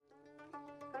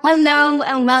Hello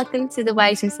and welcome to the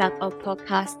Wise Yourself Up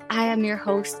podcast. I am your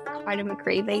host, Carla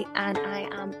McGreevy, and I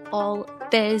am all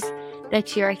biz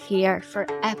that you're here for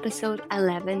episode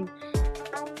 11.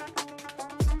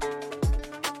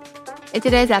 In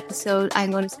today's episode,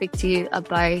 I'm going to speak to you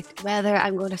about whether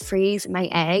I'm going to freeze my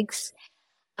eggs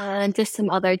and just some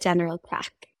other general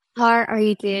crack. How are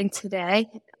you doing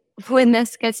today? When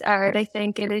this gets aired, I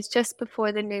think it is just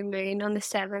before the new moon on the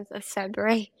 7th of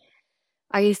February.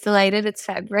 Are you delighted it's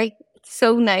February? It's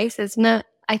so nice, isn't it?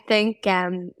 I think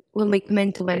when we come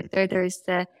into winter, there's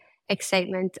the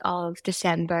excitement of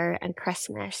December and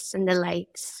Christmas and the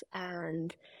lights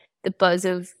and the buzz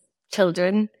of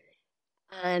children.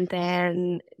 And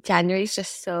then January's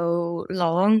just so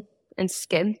long and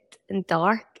skint and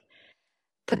dark.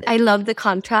 But I love the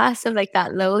contrast of like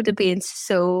that low to being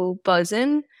so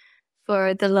buzzing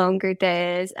for the longer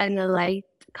days and the light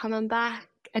coming back.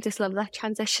 I just love that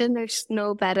transition. There's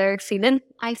no better feeling,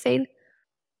 I feel.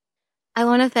 I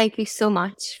want to thank you so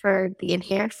much for being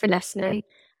here, for listening,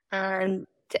 and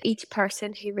to each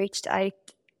person who reached out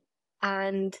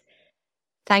and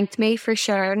thanked me for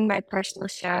sharing my personal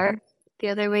share the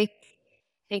other week.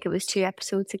 I think it was 2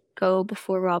 episodes ago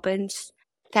before Robin's.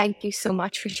 Thank you so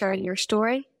much for sharing your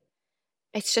story.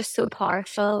 It's just so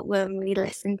powerful when we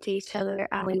listen to each other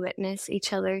and we witness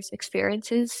each other's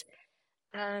experiences.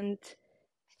 And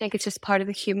I think it's just part of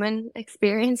the human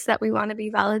experience that we want to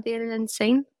be validated and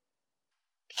seen.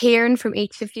 Hearing from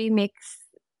each of you makes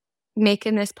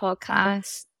making this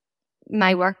podcast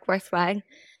my work worthwhile.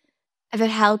 If it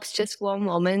helps just one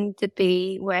woman to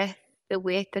be with the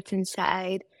weight that's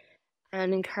inside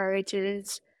and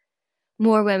encourages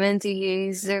more women to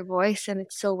use their voice, and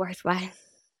it's so worthwhile.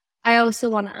 I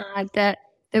also want to add that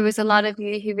there was a lot of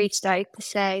you who reached out to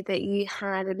say that you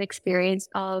had an experience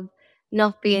of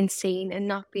not being seen and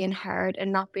not being heard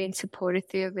and not being supported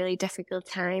through a really difficult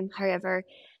time. However,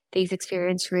 these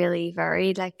experiences really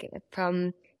varied, like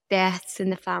from deaths in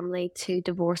the family to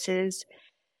divorces.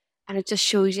 And it just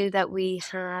shows you that we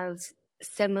have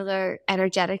similar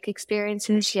energetic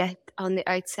experiences, yet on the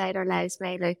outside our lives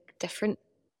may look different.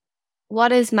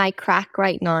 What is my crack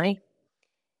right now?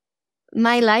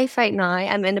 My life right now,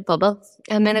 I'm in a bubble.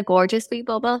 I'm in a gorgeous wee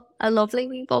bubble, a lovely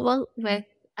wee bubble with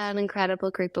an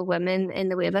incredible group of women in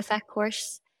the Wave Effect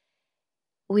course.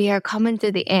 We are coming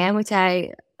to the end, which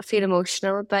I feel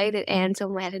emotional about. It ends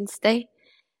on Wednesday.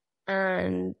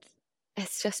 And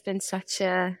it's just been such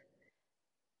a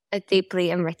deeply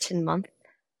enriching month.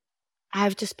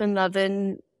 I've just been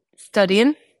loving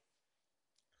studying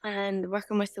and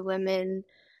working with the women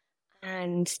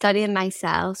and studying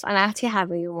myself. And I actually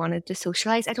haven't even wanted to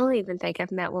socialise. I don't even think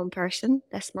I've met one person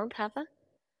this month, have I?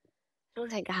 I don't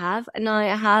think I have. No,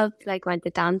 I have like went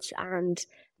to dance and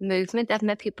movement. I've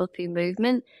met people through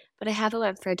movement, but I haven't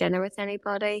went for a dinner with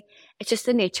anybody. It's just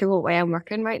the nature of the way I'm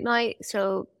working right now.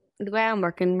 So the way I'm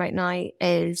working right now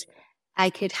is I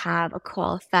could have a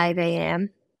call at 5 a.m.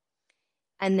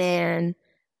 and then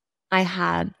I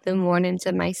have the mornings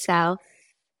of myself,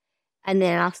 and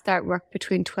then I'll start work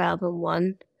between 12 and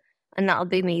 1, and that'll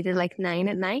be me to like 9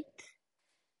 at night.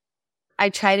 I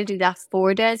try to do that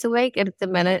 4 days a week, and at the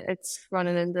minute it's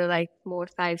running into like more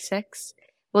 5, 6.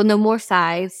 Well, no more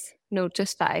 5. No,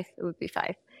 just 5. It would be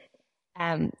 5.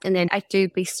 And then I do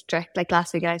be strict. Like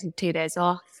last week I had 2 days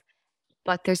off,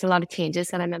 but there's a lot of changes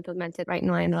that I'm implementing right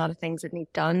now and a lot of things that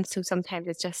need done. So sometimes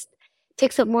it just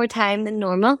takes up more time than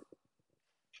normal.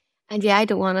 And yeah, I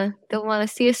don't wanna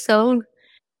see a soul.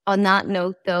 On that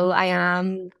note, though, I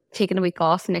am taking a week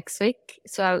off next week.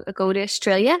 So I'll go to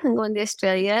Australia. I'm going to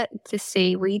Australia to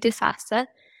see wee Defasta.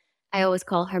 I always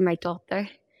call her my daughter.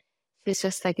 She's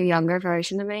just like a younger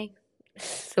version of me.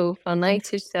 So funny.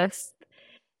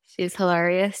 She's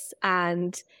hilarious.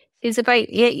 And she's about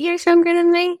 8 years younger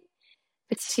than me.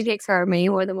 But she takes care of me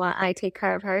more than what I take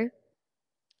care of her.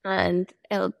 And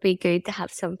it'll be good to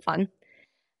have some fun.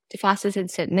 Defasta's in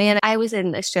Sydney. And I was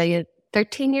in Australia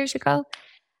 13 years ago.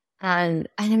 And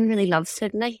I didn't really love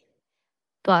Sydney,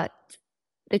 but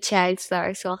the child's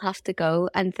there, so I'll have to go.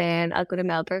 And then I'll go to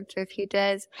Melbourne for a few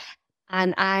days.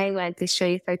 And I went to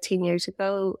Australia 13 years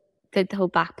ago, did the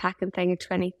whole backpacking thing at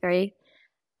 23.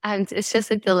 And it's just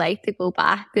a delight to go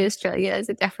back to Australia as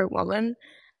a different woman.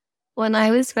 When I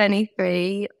was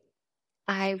 23,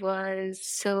 I was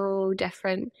so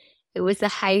different. It was the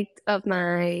height of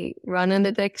my running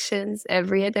addictions,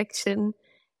 every addiction.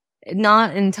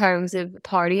 Not in terms of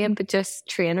partying, but just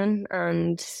training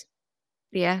and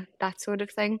yeah, that sort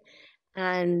of thing.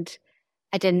 And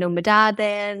I didn't know my dad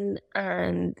then.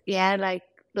 And yeah, like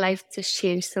life just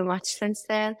changed so much since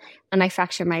then. And I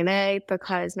fractured my leg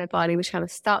because my body was trying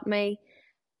to stop me.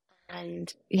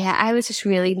 And yeah, I was just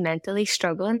really mentally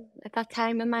struggling at that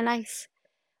time in my life.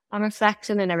 On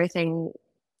reflection and everything,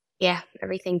 yeah,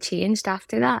 everything changed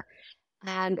after that.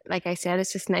 And like I said,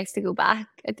 it's just nice to go back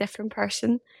a different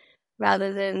person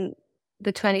rather than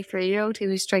the 23-year-old who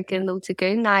was drinking loads of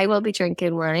goon. Now I will be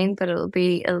drinking wine, but it'll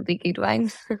be good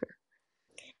wine.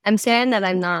 I'm saying that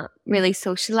I'm not really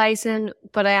socializing,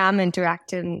 but I am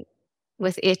interacting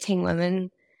with 18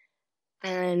 women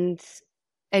and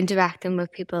interacting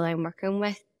with people I'm working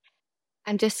with.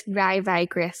 I'm just very, very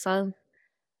grateful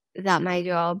that my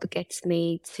job gets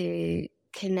me to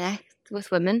connect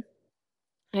with women.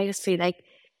 I just feel like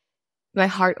my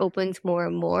heart opens more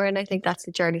and more, and I think that's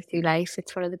the journey through life.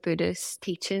 It's one of the Buddhist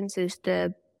teachings is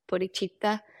the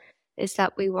bodhicitta, is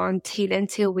that we want healing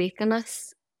to awaken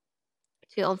us,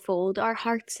 to unfold our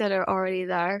hearts that are already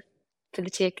there for the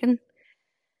taking.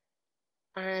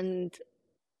 And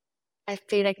I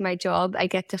feel like my job, I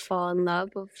get to fall in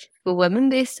love with women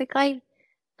basically.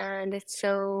 And it's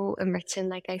so enriching,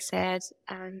 like I said.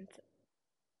 And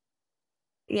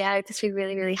yeah, I just feel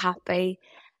really, really happy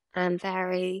and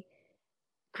very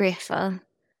grateful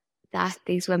that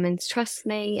these women trust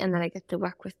me and that I get to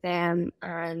work with them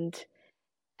and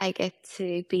I get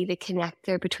to be the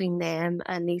connector between them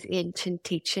and these ancient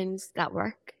teachings that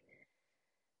work.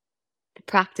 The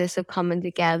practice of coming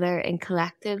together in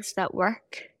collectives that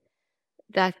work,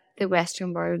 that the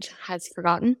Western world has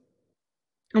forgotten.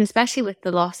 And especially with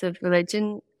the loss of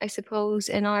religion, I suppose,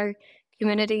 in our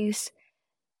communities,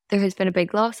 there has been a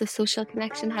big loss of social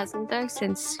connection, hasn't there,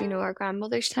 since, our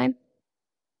grandmother's time?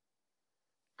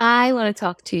 I want to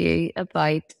talk to you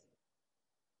about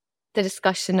the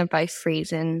discussion about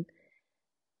freezing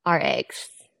our eggs.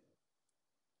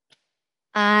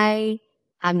 I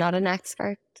am not an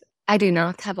expert. I do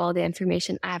not have all the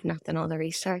information. I have not done all the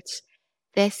research.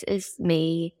 This is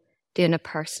me doing a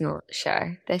personal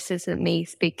share. This isn't me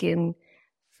speaking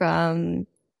from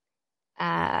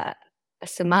a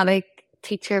somatic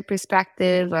teacher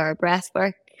perspective or a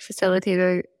breathwork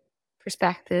facilitator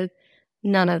perspective.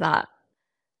 None of that.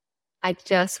 I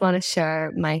just want to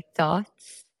share my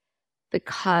thoughts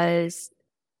because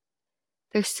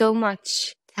there's so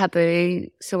much taboo,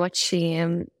 so much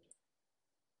shame.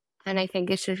 And I think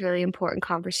it's just really important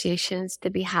conversations to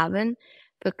be having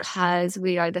because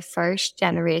we are the first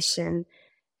generation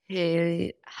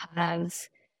who has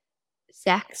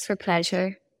sex for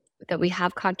pleasure, that we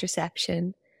have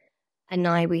contraception, and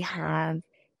now we have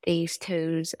these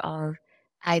tools of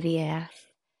IVF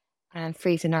and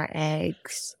freezing our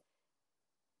eggs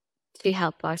to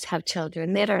help us have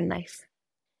children later in life.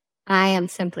 I am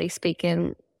simply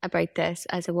speaking about this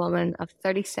as a woman of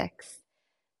 36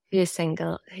 who is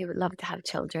single, who would love to have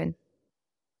children.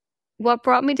 What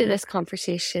brought me to this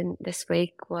conversation this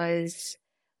week was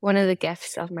one of the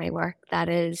gifts of my work. That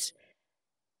is,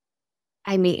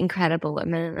 I meet incredible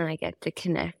women and I get to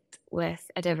connect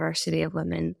with a diversity of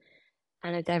women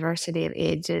and a diversity of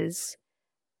ages.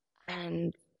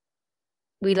 And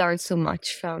we learn so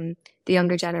much from the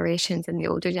younger generations and the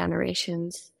older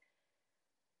generations.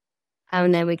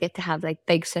 And then we get to have like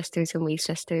big sisters and wee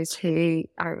sisters who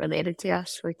aren't related to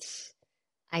us, which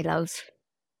I love.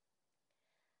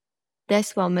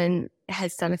 This woman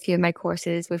has done a few of my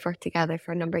courses. We've worked together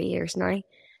for a number of years now.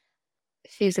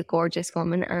 She's a gorgeous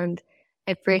woman and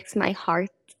it breaks my heart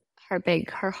how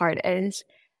big her heart is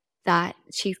that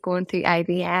she's going through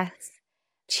IVF.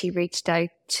 She reached out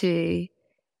to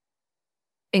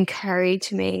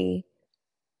encourage me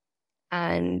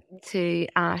and to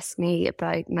ask me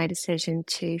about my decision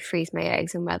to freeze my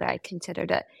eggs and whether I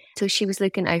considered it. So she was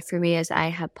looking out for me as I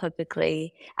had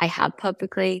publicly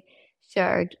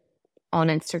shared on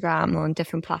Instagram, on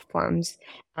different platforms,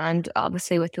 and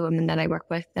obviously with the women that I work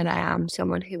with, that I am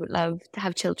someone who would love to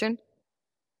have children.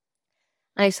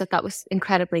 And I just thought that was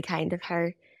incredibly kind of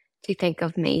her to think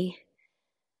of me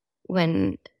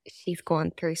when she's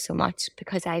going through so much,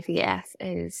 because IVF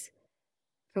is,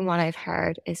 from what I've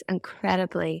heard, is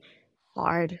incredibly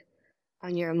hard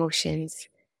on your emotions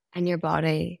and your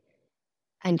body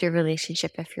and your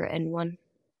relationship if you're in one.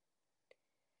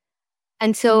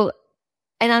 And so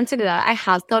in answer to that, I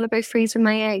have thought about freezing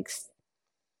my eggs.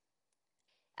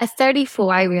 At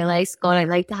 34, I realised, God, I'd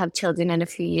like to have children in a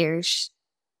few years.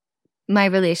 My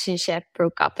relationship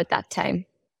broke up at that time.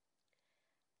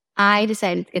 I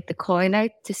decided to get the coin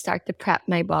out to start to prep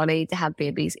my body to have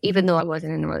babies, even though I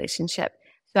wasn't in a relationship.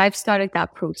 So I've started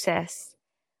that process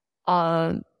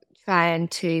of trying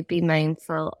to be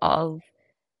mindful of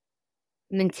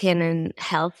maintaining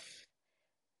health,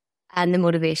 and the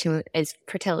motivation is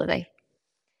fertility.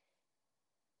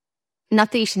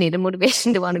 Not that you should need a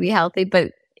motivation to want to be healthy,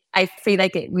 but I feel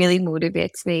like it really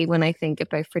motivates me when I think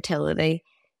about fertility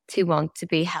to want to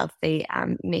be healthy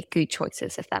and make good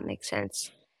choices, if that makes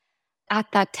sense. At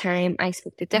that time, I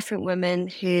spoke to different women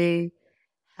who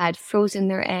had frozen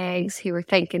their eggs, who were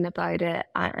thinking about it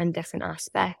and different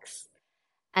aspects.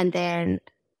 And then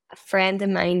a friend of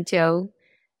mine, Jo,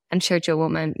 I'm sure Jo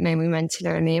won't maybe mention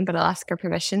her name, but I'll ask her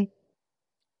permission.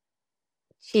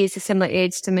 She's a similar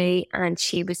age to me, and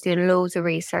she was doing loads of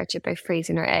research about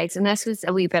freezing her eggs. And this was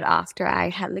a wee bit after I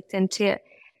had looked into it.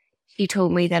 She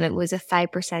told me that it was a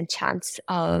 5% chance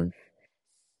of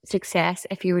success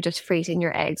if you were just freezing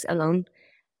your eggs alone.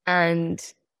 And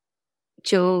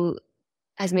Jo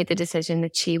has made the decision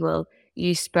that she will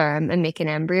use sperm and make an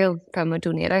embryo from a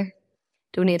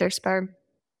donator sperm.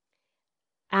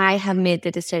 I have made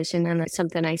the decision, and it's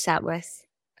something I sat with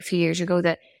a few years ago,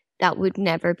 that that would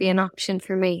never be an option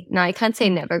for me. Now, I can't say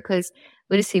never because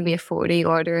would have seen me at 40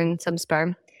 ordering some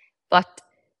sperm. But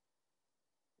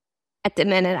at the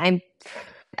minute,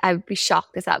 I would be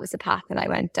shocked if that was the path that I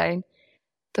went down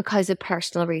because of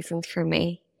personal reasons for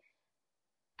me.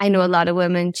 I know a lot of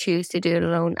women choose to do it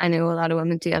alone. I know a lot of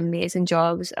women do amazing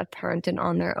jobs of parenting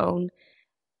on their own.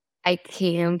 I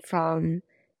came from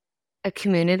a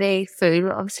community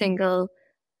full of single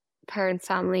parent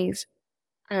families,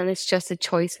 and it's just a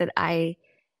choice that I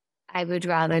would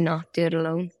rather not do it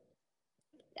alone.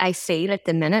 I feel at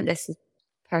the minute, this is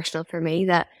personal for me,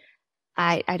 that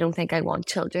I don't think I want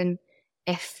children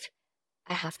if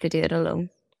I have to do it alone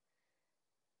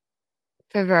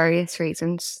for various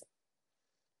reasons.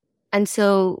 And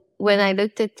so when I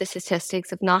looked at the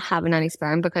statistics of not having any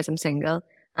sperm because I'm single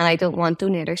and I don't want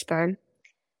donator sperm,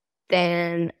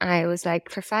 then I was like,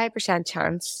 for 5%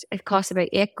 chance, it costs about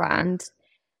 $8,000.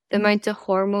 The amount of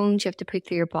hormones you have to put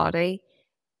through your body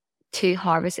to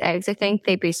harvest eggs, I think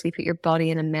they basically put your body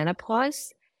in a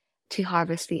menopause to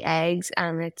harvest the eggs,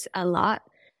 and it's a lot.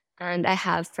 And I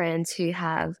have friends who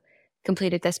have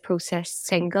completed this process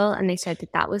single, and they said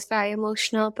that that was very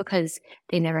emotional because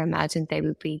they never imagined they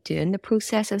would be doing the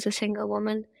process as a single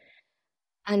woman.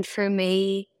 And for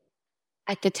me,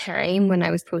 at the time when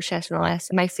I was processing all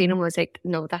this, my feeling was like,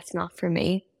 no, that's not for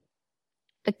me.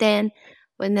 But then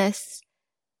when this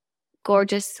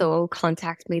gorgeous soul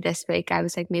contacted me this week, I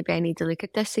was like, maybe I need to look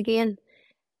at this again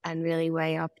and really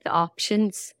weigh up the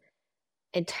options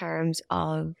in terms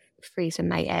of freezing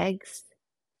my eggs.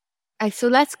 So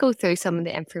let's go through some of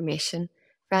the information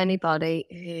for anybody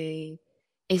who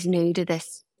is new to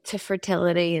this, to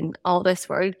fertility and all this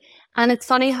world. And it's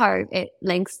funny how it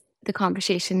links the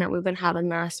conversation that we've been having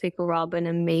last week with Robin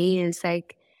and me, is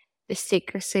like the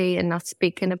secrecy and not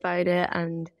speaking about it,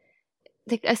 and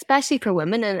like, especially for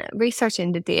women, and research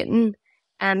into dating,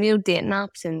 dating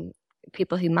apps and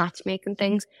people who matchmake and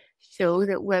things show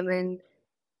that women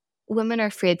are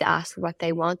afraid to ask for what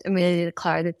they want and really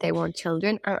declare that they want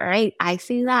children. And I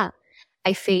see that.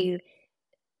 I feel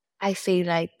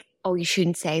like, oh, you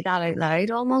shouldn't say that out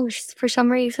loud almost for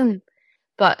some reason.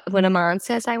 But when a man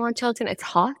says I want children, it's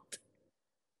hot.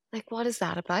 Like, what is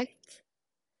that about?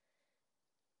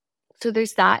 So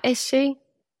there's that issue.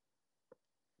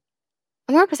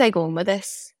 And where was I going with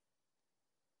this?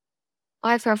 Oh,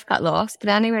 I've got lost. But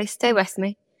anyway, stay with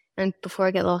me and before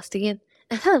I get lost again.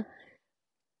 So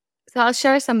I'll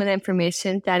share some of the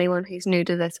information to anyone who's new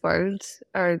to this world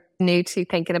or new to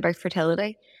thinking about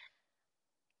fertility.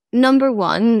 Number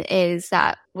one is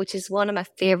that, which is one of my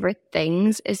favorite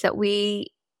things, is that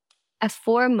at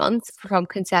 4 months from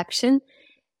conception,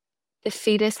 the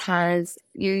fetus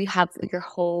you have your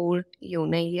whole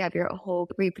yoni, you have your whole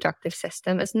reproductive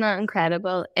system. Isn't that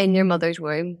incredible? In your mother's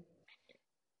womb.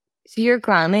 So your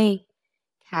granny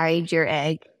carried your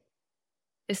egg.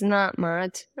 Isn't that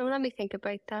mad? No, let me think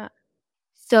about that.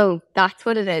 So that's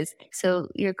what it is. So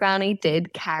your granny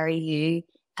did carry you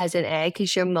as an egg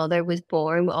because your mother was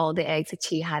born with all the eggs that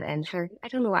she had in her. I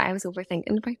don't know why I was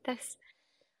overthinking about this.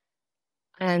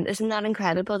 And isn't that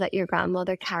incredible that your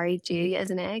grandmother carried you as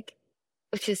an egg?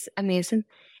 Which is amazing.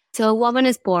 So a woman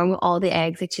is born with all the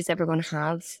eggs that she's ever going to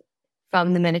have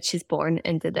from the minute she's born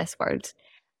into this world.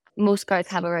 Most girls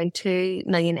have around 2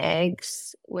 million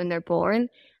eggs when they're born.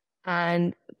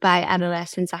 And by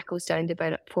adolescence, that goes down to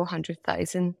about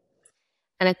 400,000.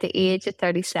 And at the age of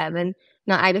 37,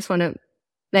 now I just want to,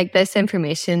 like, this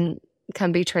information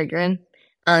can be triggering,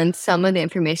 and some of the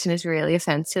information is really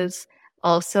offensive.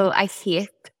 Also, I hate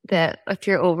that if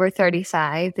you're over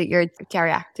 35, that you're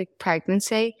geriatric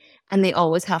pregnancy, and they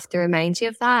always have to remind you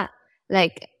of that.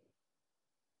 Like,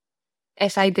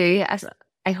 if I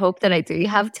hope that I do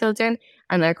have children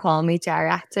and they're calling me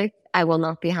geriatric, I will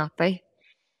not be happy.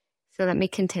 So let me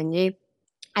continue.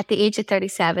 At the age of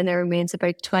 37, there remains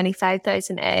about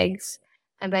 25,000 eggs.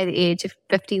 And by the age of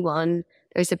 51,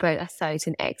 there's about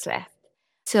 1,000 eggs left.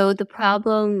 So the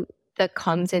problem that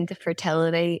comes into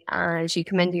fertility as you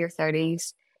come into your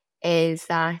 30s is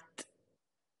that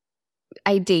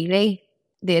ideally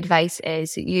the advice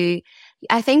is that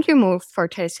I think you're more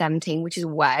fertile at 17, which is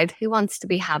wild. Who wants to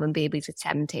be having babies at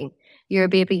 17? You're a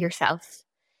baby yourself.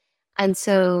 And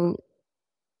so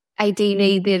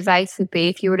ideally the advice would be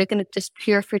if you were looking at just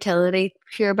pure fertility,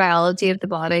 pure biology of the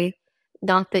body,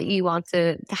 not that you want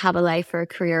to have a life or a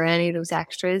career or any of those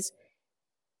extras.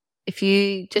 If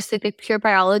you just look at pure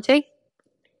biology,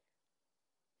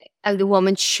 the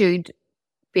woman should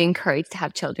be encouraged to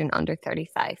have children under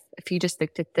 35 if you just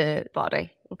looked at the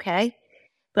body, okay?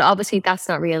 But obviously that's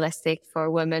not realistic for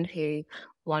women who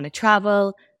want to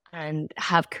travel and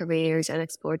have careers and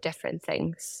explore different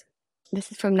things.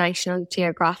 This is from National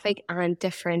Geographic and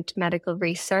different medical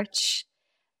research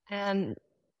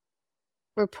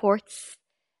reports,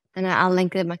 and I'll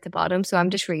link them at the bottom. So I'm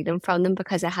just reading from them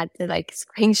because I had to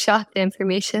screenshot the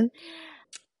information.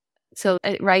 So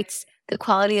it writes, the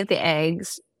quality of the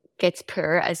eggs gets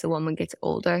poorer as the woman gets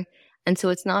older. And so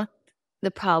it's not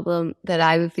the problem that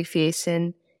I would be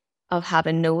facing of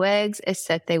having no eggs, it's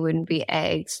that they wouldn't be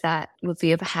eggs that would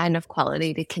be of a high enough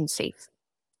quality to conceive.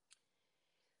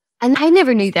 And I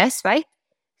never knew this, right?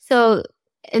 So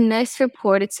in this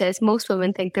report, it says most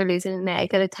women think they're losing an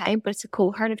egg at a time, but it's a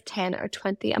cohort of 10 or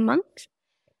 20 a month.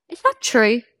 Is that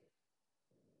true?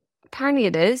 Apparently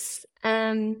it is.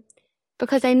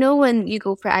 Because I know when you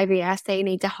go for IVF, they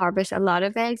need to harvest a lot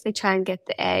of eggs. They try and get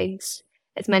the eggs,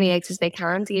 as many eggs as they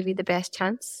can to give you the best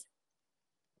chance.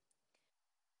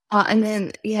 And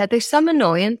then, yeah, there's some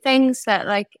annoying things that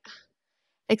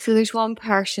so there's one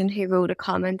person who wrote a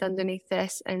comment underneath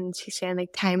this and she's saying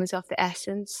time is of the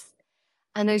essence.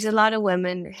 And there's a lot of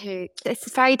women who, it's a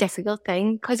very difficult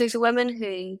thing because there's women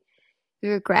who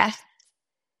regret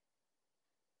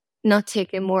not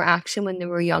taking more action when they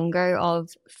were younger of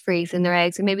freezing their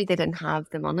eggs, and maybe they didn't have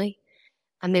the money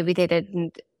and maybe they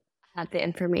didn't have the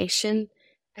information,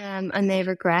 and they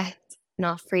regret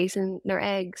not freezing their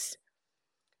eggs.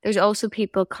 There's also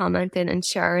people commenting and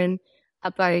sharing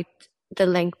about the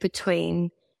link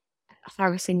between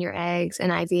harvesting your eggs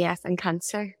and IVF and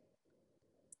cancer.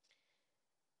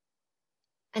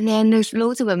 And then there's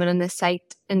loads of women on this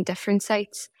site in different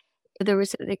sites. There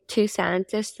was two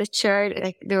scientists that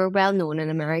shared, they were well known in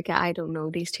America. I don't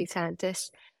know these two scientists.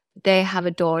 They have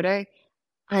a daughter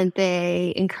and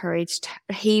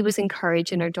he was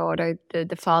encouraging her daughter,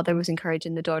 the father was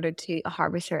encouraging the daughter to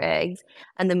harvest her eggs,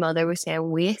 and the mother was saying,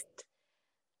 wait,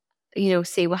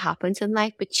 see what happens in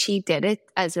life. But she did it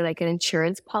as an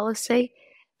insurance policy.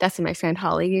 That's what my friend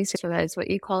Holly used. So that is what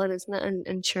you call it, isn't it? An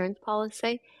insurance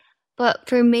policy. But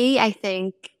for me, I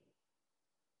think,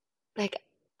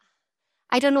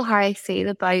 I don't know how I feel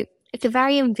about, it's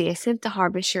very invasive to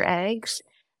harvest your eggs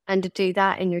and to do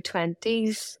that in your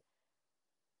 20s.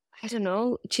 I don't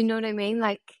know. Do you know what I mean?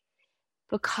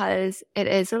 Because it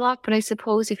is a lot, but I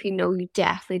suppose if you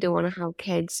definitely don't want to have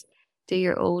kids till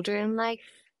you're older in life.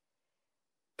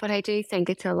 But I do think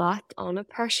it's a lot on a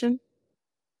person.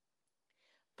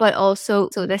 But also,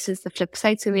 so this is the flip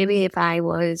side. So maybe if I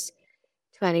was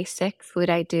 26, would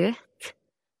I do it?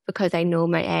 Because I know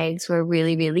my eggs were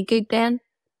really, really good then.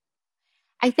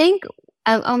 I think,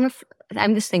 I'm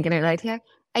just thinking out loud here.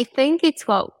 I think it's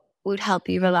what would help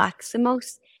you relax the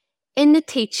most. In the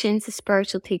teachings, the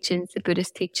spiritual teachings, the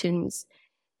Buddhist teachings,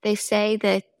 they say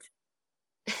that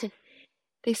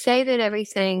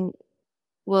everything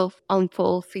will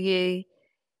unfold for you.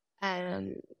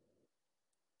 The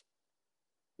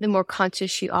more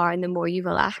conscious you are and the more you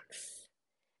relax.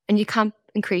 And you can't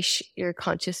increase your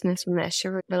consciousness unless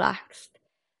you're relaxed.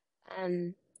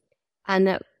 And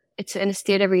it's in a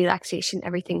state of relaxation,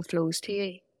 everything flows to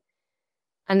you.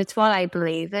 And it's what I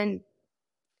believe in.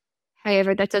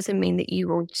 However, that doesn't mean that you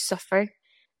won't suffer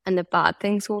and the bad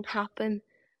things won't happen.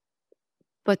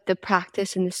 But the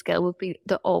practice and the skill would be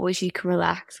that always you can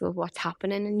relax with what's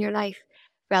happening in your life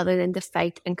rather than to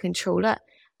fight and control it.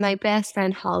 My best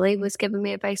friend Holly was giving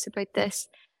me advice about this,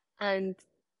 and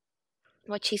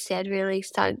what she said really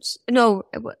sounds... No,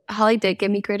 Holly did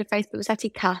give me great advice, but it was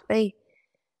actually Kathy,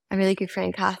 a really good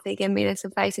friend Kathy, gave me this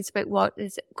advice. It's about what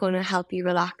is going to help you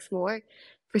relax more.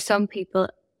 For some people,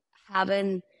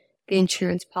 having the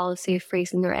insurance policy of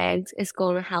freezing their eggs is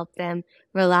going to help them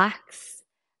relax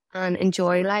and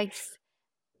enjoy life.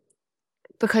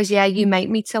 Because, yeah, you might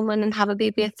meet someone and have a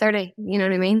baby at 30. You know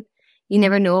what I mean? You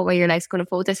never know where your life's going to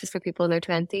fold. This is for people in their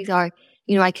 20s. Or,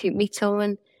 I could meet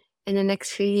someone in the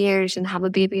next few years and have a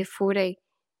baby at 40.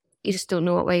 you just don't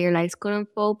know what way your life's going to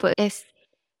unfold. But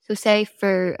so say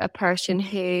for a person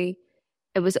who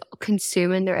it was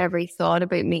consuming their every thought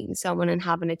about meeting someone and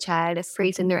having a child, if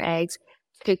freezing their eggs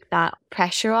took that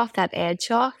pressure off, that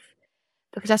edge off,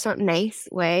 because that's not a nice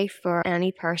way for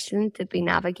any person to be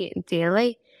navigating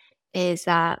daily, is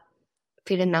that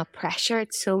feeling that pressure.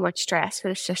 It's so much stress for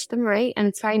the system, right? And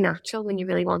it's very natural when you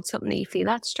really want something that you feel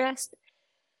that stressed.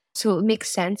 So it makes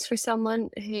sense for someone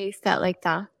who felt like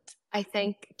that, I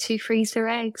think, to freeze their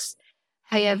eggs.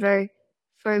 However,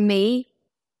 for me,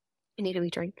 I need a wee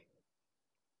drink.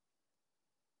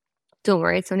 Don't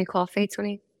worry, it's only coffee. It's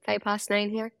only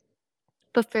 9:05 here.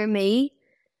 But for me,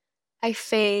 I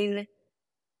feel I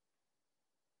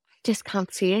just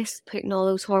can't face putting all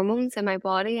those hormones in my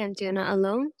body and doing it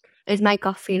alone. Is my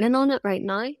gut feeling on it right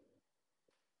now?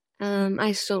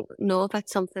 I just don't know if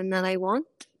that's something that I want.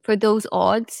 For those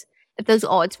odds, if those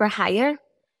odds were higher,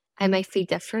 I might feel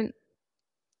different.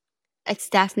 It's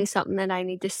definitely something that I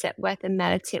need to sit with and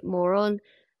meditate more on,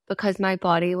 because my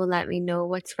body will let me know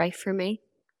what's right for me.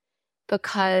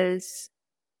 Because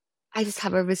I just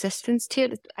have a resistance to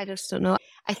it. I just don't know.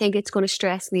 I think it's going to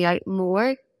stress me out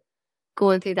more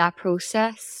going through that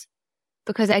process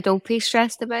because I don't feel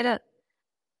stressed about it.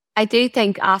 I do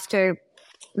think after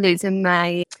losing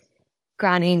my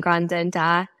granny and granddad and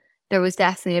dad, there was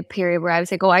definitely a period where I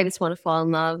was like, oh, I just want to fall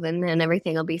in love and then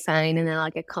everything will be fine and then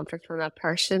I'll get comfort from that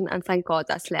person. And thank God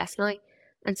that's less now.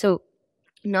 And so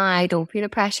now I don't feel the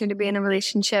pressure to be in a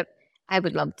relationship. I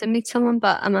would love to meet someone,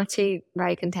 but I'm actually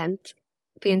very content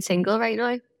being single right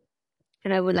now.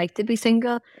 And I would like to be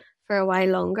single for a while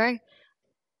longer.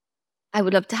 I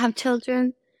would love to have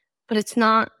children, but it's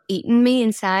not eating me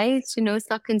inside. You know, it's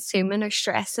not consuming or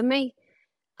stressing me.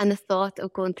 And the thought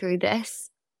of going through this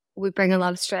would bring a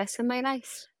lot of stress in my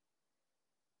life.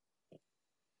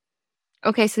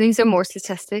 Okay, so these are more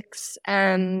statistics.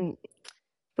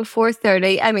 Before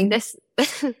 30, I mean, this,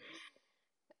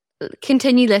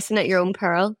 continue listening at your own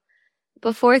peril.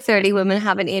 Before 30, women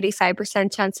have an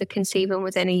 85% chance of conceiving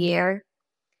within a year.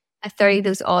 At 30,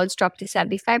 those odds drop to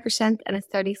 75%, and at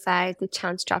 35, the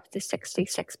chance drops to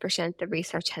 66%, the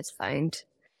research has found.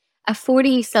 At 40,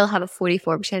 you still have a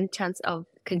 44% chance of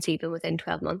conceiving within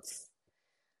 12 months.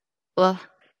 Well,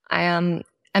 I'm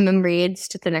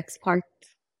enraged at the next part.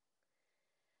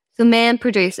 So men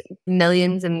produce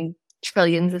millions and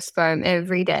trillions of sperm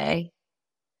every day,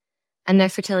 and their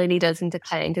fertility doesn't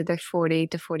decline until they're 40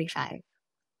 to 45.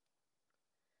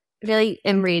 It really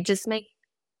enrages me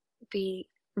to be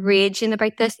raging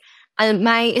about this. And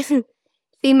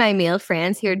see my male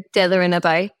friends here dithering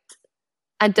about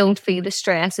and don't feel the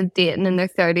stress of dating in their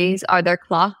 30s or their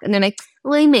clock. And they're like,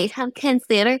 well, I might have kids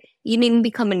later. You needn't be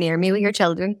coming near me with your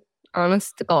children.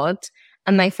 Honest to God.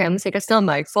 And my friend was like, it's not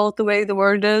my fault the way the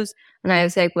world is. And I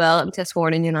was like, well, I'm just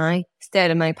warning you now. Stay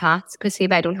out of my path. Because see,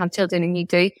 if I don't have children and you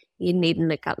do, you needn't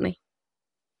look at me.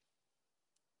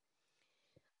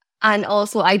 And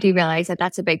also, I do realise that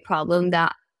that's a big problem.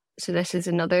 So this is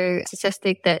another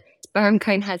statistic that sperm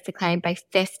count has declined by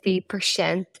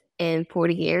 50% in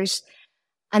 40 years.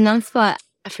 And that's what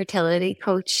a fertility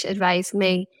coach advised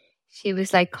me. She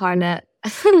was like, Carla,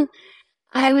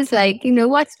 I was like, you know,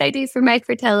 what should I do for my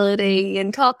fertility?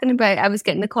 And talking about, I was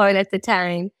getting the call at the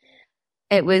time.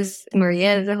 It was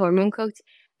Maria, the hormone coach.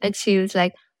 And she was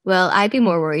like, well, I'd be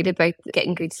more worried about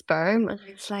getting good sperm. And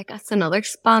I was like, that's another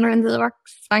spanner in the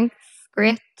works. Thanks.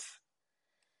 Great.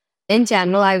 In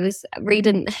general, I was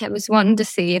wanting to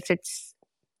see if it's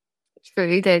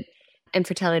true that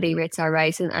infertility rates are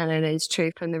rising, and it is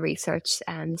true from the research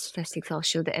and statistics all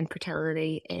show that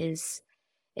infertility is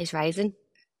rising.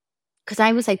 Because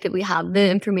I was like that we have the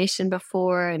information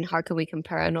before and how can we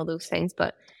compare and all those things,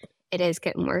 but it is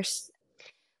getting worse.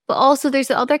 But also there's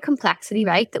the other complexity,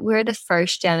 right? That we're the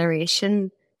first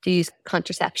generation to use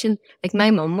contraception. Like my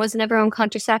mum was never on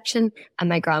contraception and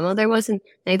my grandmother wasn't.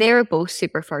 Now they were both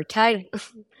super fertile.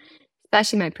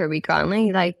 Especially my poor wee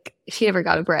granny, like she never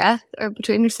got a breath or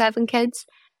between her 7 kids.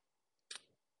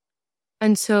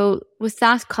 And so with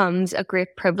that comes a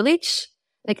great privilege.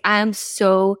 Like I am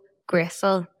so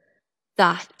grateful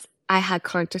that I had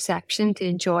contraception to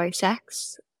enjoy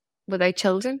sex without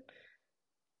children.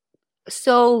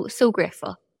 So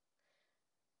grateful.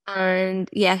 And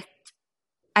yet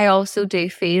I also do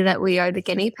feel that we are the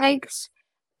guinea pigs.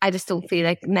 I just don't feel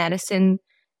like medicine.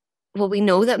 Well, we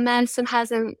know that medicine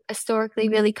hasn't historically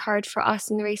really cared for us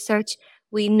in the research.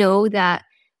 We know that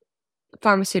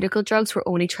pharmaceutical drugs were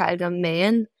only tried on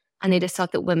men, and they just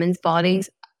thought that women's bodies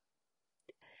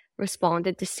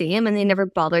responded the same, and they never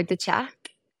bothered to check.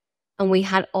 And we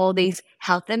had all these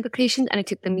health implications, and it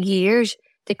took them years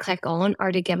to click on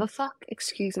or to give a fuck.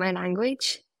 Excuse my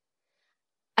language.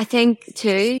 I think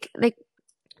too, like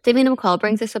Davina McCall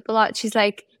brings this up a lot. She's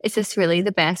like, is this really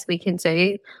the best we can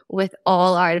do with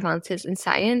all our advances in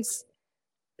science?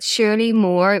 Surely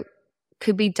more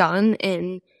could be done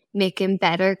in making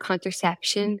better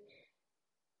contraception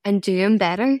and doing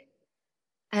better.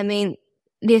 I mean,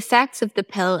 the effects of the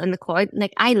pill and the coil,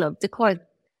 like I love the coil.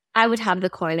 I would have the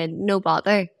coil in, no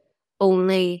bother.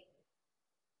 Only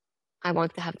I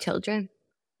want to have children.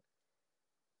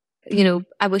 You know,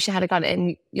 I wish I had got it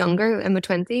in younger in my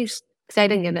 20s because I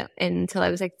didn't get it in until I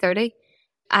was like 30.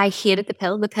 I hated the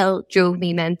pill. The pill drove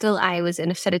me mental. I was in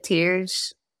a fit of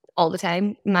tears all the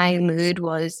time. My mood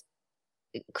was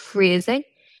crazy.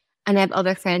 And I have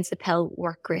other friends, the pill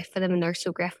worked great for them and they're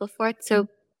so grateful for it. So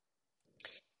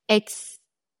it's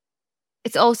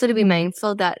it's also to be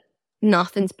mindful that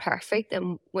nothing's perfect,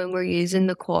 and when we're using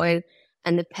the coil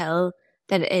and the pill,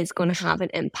 that it is going to have an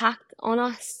impact on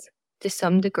us to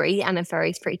some degree, and it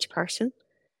varies for each person.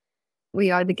 We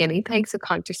are the guinea pigs of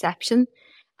contraception,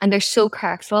 and they're so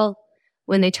careful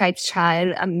when they try to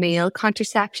trial a male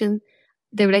contraception.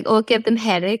 They were like, "Oh, give them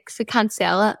headaches. We can't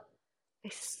sell it." I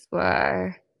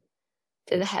swear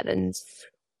to the heavens.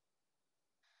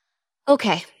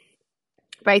 Okay,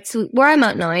 right. So where I'm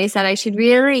at now is that I should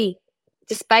really,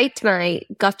 despite my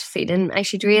gut feeling, I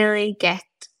should really get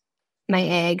my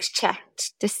eggs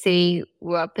checked to see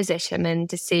what position I'm in,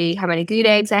 to see how many good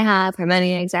eggs I have, how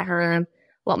many eggs I have,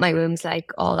 what my room's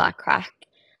like, all that crack.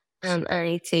 I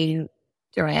need to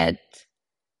dread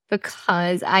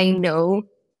because I know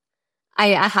I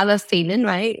have a feeling,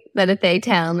 right, that if they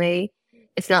tell me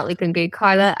it's not looking good,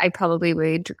 Carla, I probably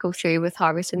would go through with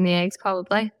harvesting the eggs,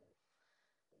 probably.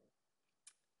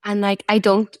 And like, I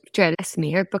don't dread a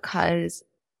smear because,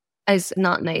 as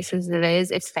not nice as it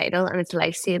is, it's fatal and it's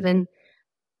life saving.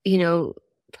 You know,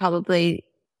 probably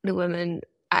the women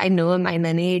I know in my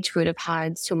lineage would have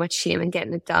had so much shame in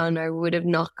getting it done or would have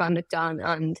not gotten it done.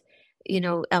 And, you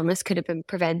know, illness could have been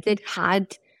prevented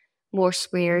had more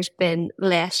smears been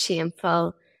less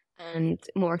shameful and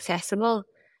more accessible.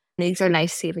 These are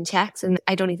life saving checks. And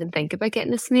I don't even think about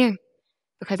getting a smear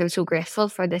because I'm so grateful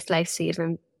for this life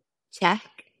saving check.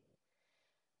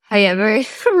 However,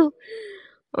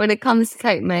 when it comes to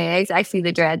counting my eggs, I feel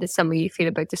the dread that some of you feel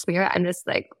about the smear. I'm just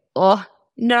like, oh,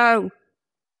 no.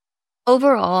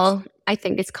 Overall, I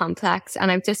think it's complex, and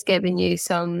I've just given you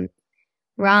some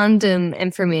random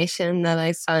information that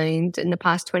I found in the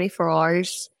past 24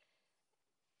 hours.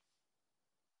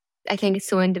 I think it's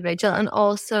so individual, and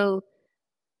also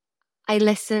I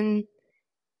listen.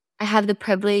 I have the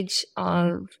privilege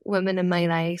of women in my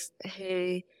life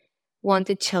who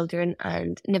wanted children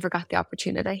and never got the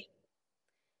opportunity.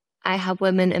 I have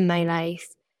women in my life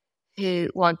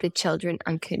who wanted children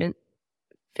and couldn't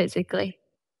physically.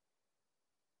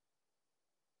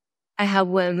 I have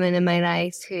women in my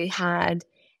life who had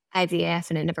IVF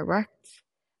and it never worked.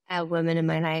 I have women in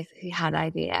my life who had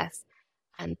IVF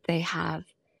and they have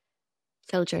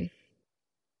children.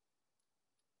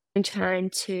 I'm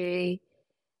trying to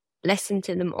listen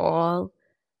to them all,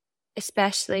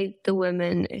 especially the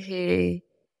women who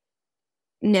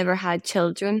never had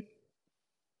children,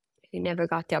 who never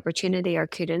got the opportunity or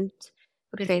couldn't,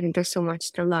 because I think there's so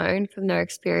much to learn from their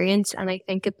experience. And I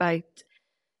think about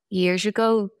years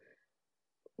ago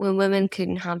when women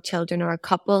couldn't have children or a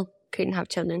couple couldn't have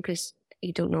children because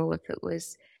you don't know if it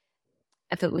was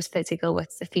physical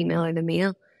with the female or the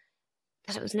male,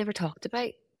 that it was never talked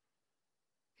about.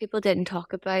 People didn't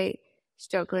talk about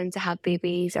struggling to have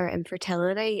babies or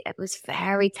infertility. It was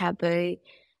very taboo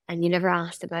and you never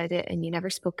asked about it and you never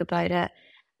spoke about it.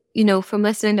 You know, from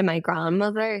listening to my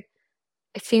grandmother,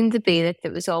 it seemed to be that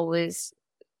it was always,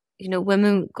 you know,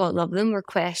 women, God love them, were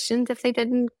questioned if they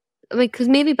didn't. I mean, because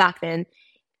maybe back then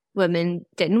women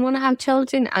didn't want to have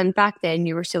children, and back then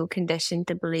you were so conditioned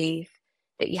to believe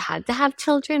that you had to have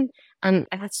children, and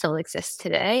that still exists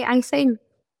today, I think.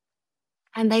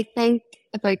 And I think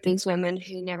about these women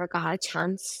who never got a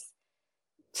chance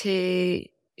to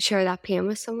share that pain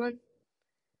with someone.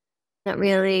 That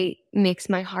really makes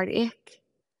my heart ache.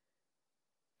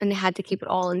 And they had to keep it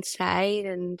all inside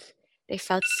and they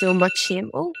felt so much shame.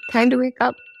 Oh, time to wake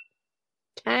up.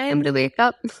 Time to wake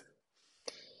up.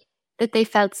 That they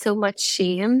felt so much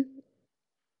shame.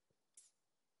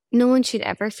 No one should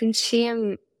ever feel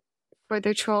shame for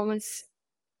their traumas.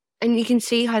 And you can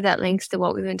see how that links to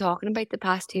what we've been talking about the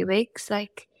past 2 weeks.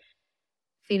 Like,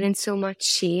 feeling so much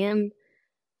shame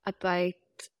about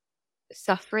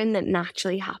suffering that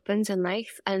naturally happens in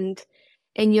life. And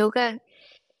in yoga,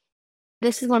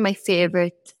 this is one of my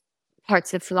favorite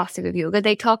parts of philosophy of yoga.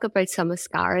 They talk about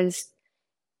samaskaras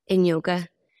in yoga.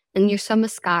 And your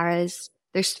samaskaras,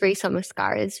 there's 3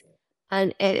 samaskaras,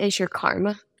 And it is your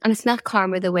karma. And it's not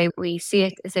karma the way we see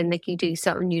it, as in like you do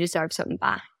something, you deserve something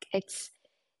back. It's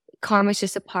karma is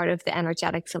just a part of the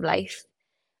energetics of life.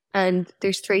 And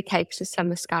there's 3 types of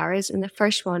samskaras. And the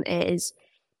first one is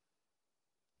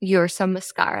your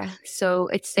samskara. So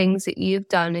it's things that you've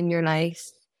done in your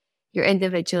life, your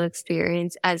individual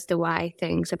experience as to why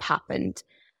things have happened.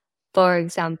 For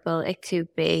example, it could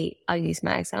be, I'll use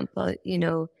my example,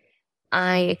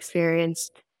 I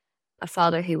experienced a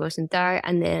father who wasn't there,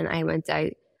 and then I went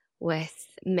out with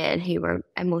men who were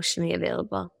emotionally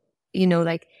available.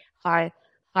 Like how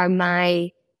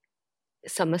my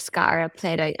samskara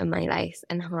played out in my life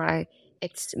and how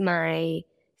it's my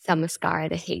samskara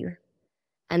to heal.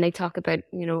 And they talk about,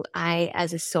 I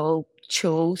as a soul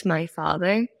chose my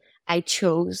father. I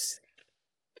chose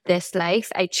this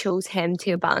life. I chose him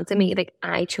to abandon me. Like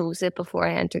I chose it before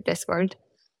I entered this world.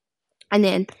 And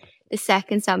then the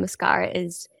second samskara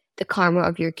is the karma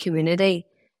of your community.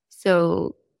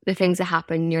 So the things that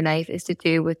happen in your life is to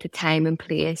do with the time and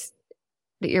place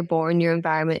that you're born, your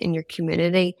environment, and your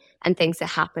community, and things that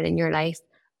happen in your life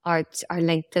are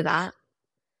linked to that.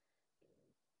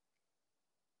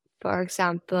 For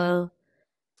example,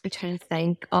 I'm trying to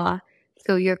think.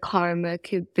 So your karma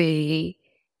could be,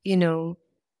 so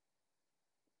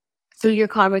your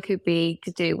karma could be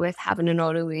to do with having an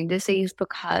autoimmune disease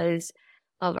because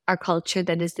of our culture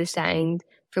that is designed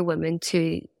for women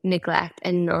to neglect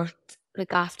and not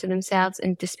look after themselves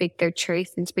and to speak their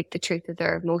truth and speak the truth of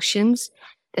their emotions.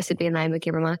 This would be in line with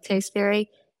Gibber theory.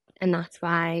 And that's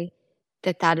why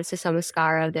that is the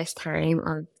samskara of this time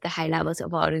of the high levels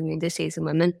of autoimmune disease in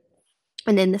women.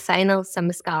 And then the final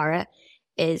samskara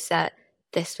is that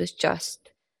this was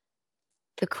just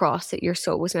the cross that your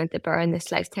soul was meant to bear in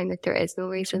this lifetime, that there is no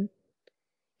reason.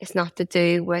 It's not to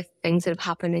do with things that have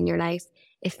happened in your life.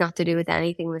 It's not to do with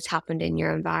anything that's happened in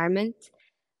your environment.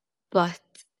 But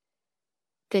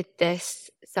that this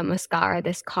samskara,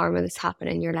 this karma that's happened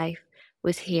in your life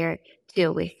was here to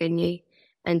awaken you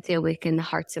and to awaken the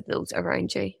hearts of those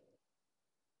around you.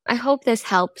 I hope this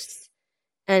helps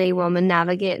any woman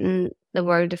navigating the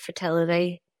world of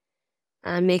fertility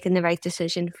and making the right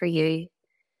decision for you.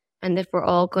 And that we're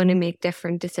all going to make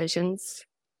different decisions.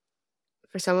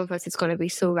 For some of us, it's going to be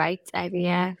so right,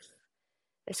 IVF.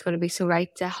 It's going to be so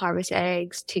right to harvest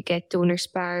eggs, to get donor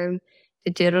sperm,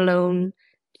 to do it alone,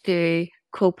 to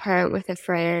co-parent with a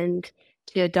friend,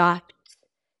 to adopt,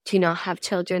 to not have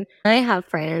children. I have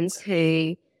friends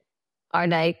who are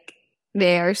like,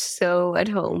 they are so at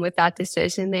home with that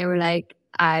decision. They were like,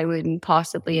 I wouldn't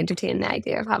possibly entertain the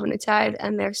idea of having a child.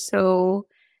 And they're so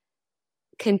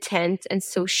content and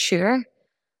so sure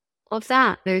of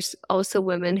that. There's also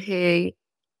women who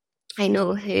I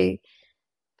know who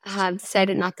have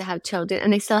decided not to have children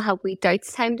and they still have wee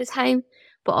doubts time to time,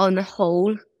 but on the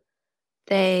whole,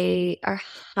 they are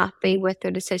happy with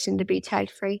their decision to be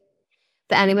child free.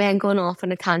 But anyway, I'm going off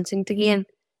on a tangent again.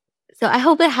 So I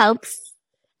hope it helps.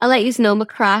 I'll let you know my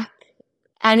crack.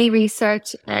 Any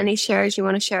research, any shares you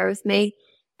want to share with me,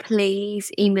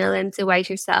 please email into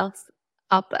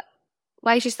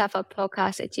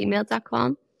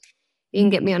wiseyourselfuppodcast@gmail.com. You can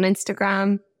get me on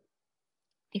Instagram.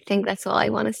 I think that's all I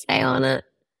want to say on it.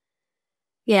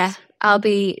 Yeah, I'll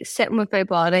be sitting with my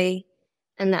body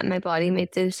and letting my body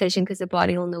make the decision because the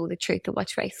body will know the truth of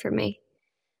what's right for me.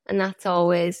 And that's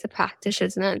always the practice,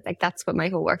 isn't it? Like that's what my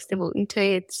whole work's devoting to.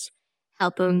 It's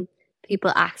helping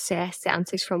people access the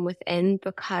answers from within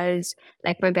because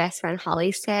like my best friend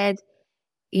Holly said,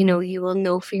 you will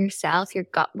know for yourself, your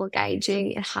gut will guide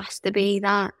you. It has to be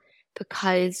that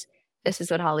because this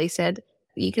is what Holly said.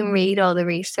 You can read all the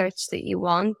research that you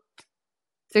want.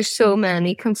 There's so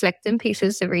many conflicting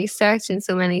pieces of research and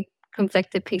so many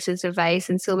conflicted pieces of advice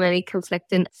and so many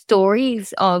conflicting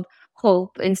stories of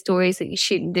hope and stories that you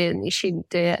shouldn't do and you shouldn't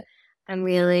do it. And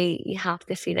really, you have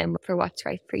to feel in for what's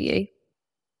right for you,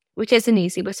 which isn't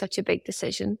easy with such a big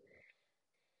decision.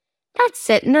 That's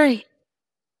it now.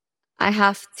 I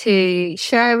have to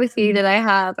share with you that I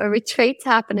have a retreat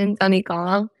happening in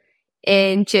Donegal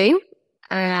in June.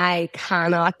 And I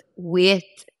cannot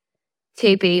wait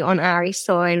to be on Irish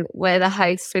soil with a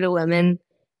house full of women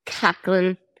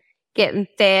cackling, getting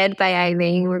fed by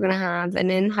Eileen. We're going to have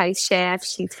an in-house chef.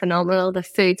 She's phenomenal. The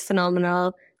food's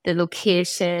phenomenal. The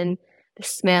location, the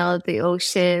smell of the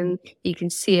ocean. You can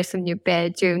see it from your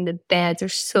bedroom. The beds are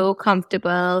so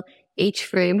comfortable.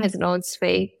 Each room has an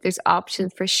ensuite. There's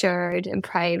options for shared and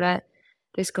private.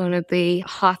 There's going to be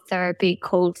hot therapy,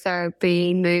 cold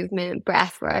therapy, movement,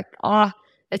 breath work.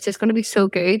 It's just going to be so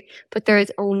good. But there is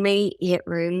only 8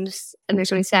 rooms and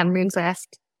there's only 7 rooms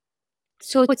left.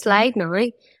 So it's live now.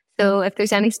 So if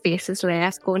there's any spaces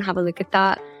left, go and have a look at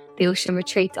that. the Ocean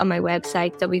Retreat on my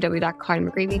website,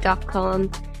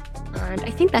 www.carlmcgreevy.com. And I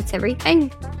think that's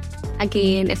everything.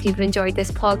 Again, if you've enjoyed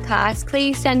this podcast,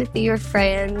 please send it to your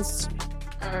friends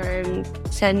and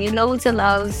send you loads of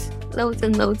love, loads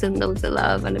and loads and loads of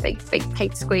love, and a big, big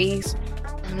tight squeeze.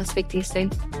 And I'll speak to you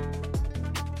soon.